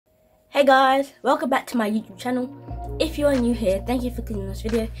Hey guys, welcome back to my YouTube channel. If you are new here, thank you for clicking on this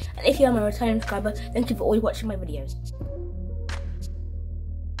video, and if you are my returning subscriber, thank you for always watching my videos.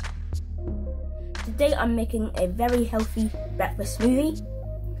 Today I'm making a very healthy breakfast smoothie.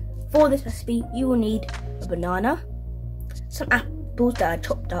 For this recipe, you will need a banana, some apples that are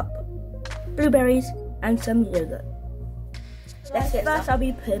chopped up, blueberries, and some yogurt. Let's get started. First, I'll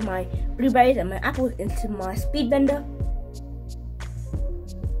be putting my blueberries and my apples into my speed blender.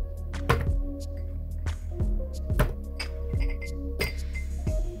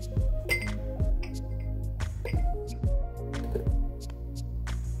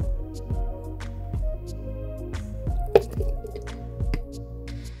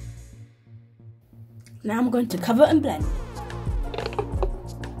 Now I'm going to cover and blend.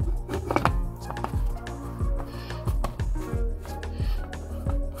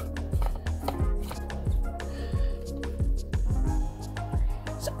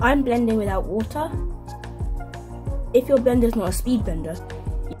 So I'm blending without water. If your blender is not a speed blender,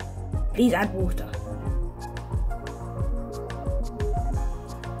 please add water.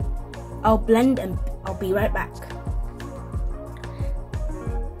 I'll blend and I'll be right back.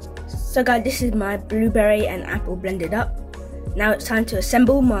 So guys, this is my blueberry and apple blended up. Now it's time to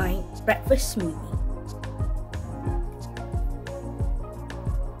assemble my breakfast smoothie.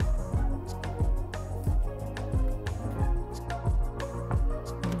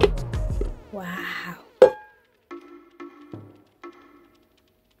 Wow.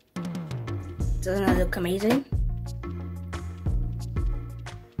 Doesn't that look amazing?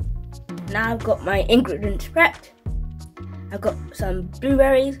 Now I've got my ingredients prepped. I've got some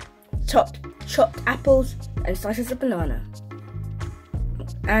blueberries, chopped apples, and slices of banana.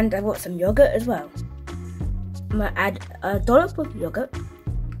 And I've got some yogurt as well. I'm gonna add a dollop of yogurt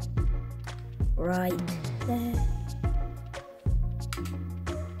right there.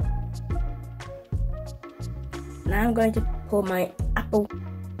 Now I'm going to pour my apple.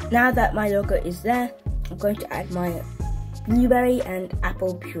 Now that my yogurt is there, I'm going to add my blueberry and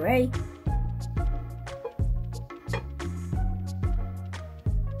apple puree.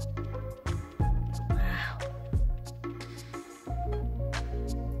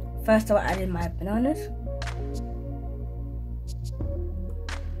 First I'll add in my bananas.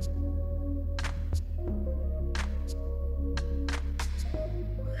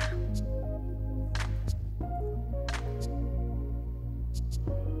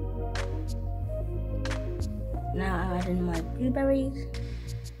 Now I'll add in my blueberries.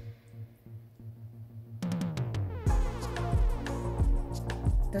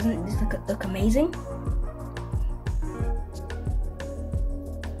 Doesn't this look amazing?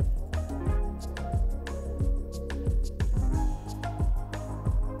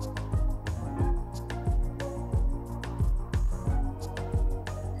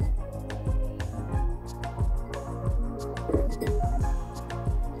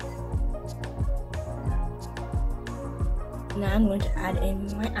 Now I'm going to add in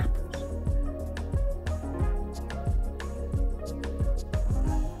my apples.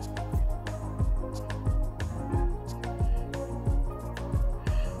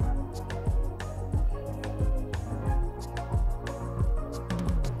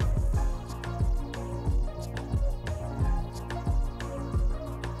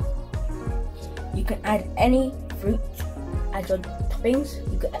 You can add any fruit as your toppings.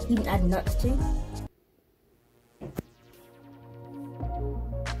 You can even add nuts too.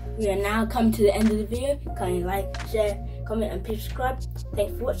 We are now come to the end of the video. Kindly like, share, comment and please subscribe.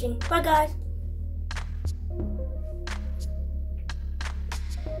 Thanks for watching. Bye guys.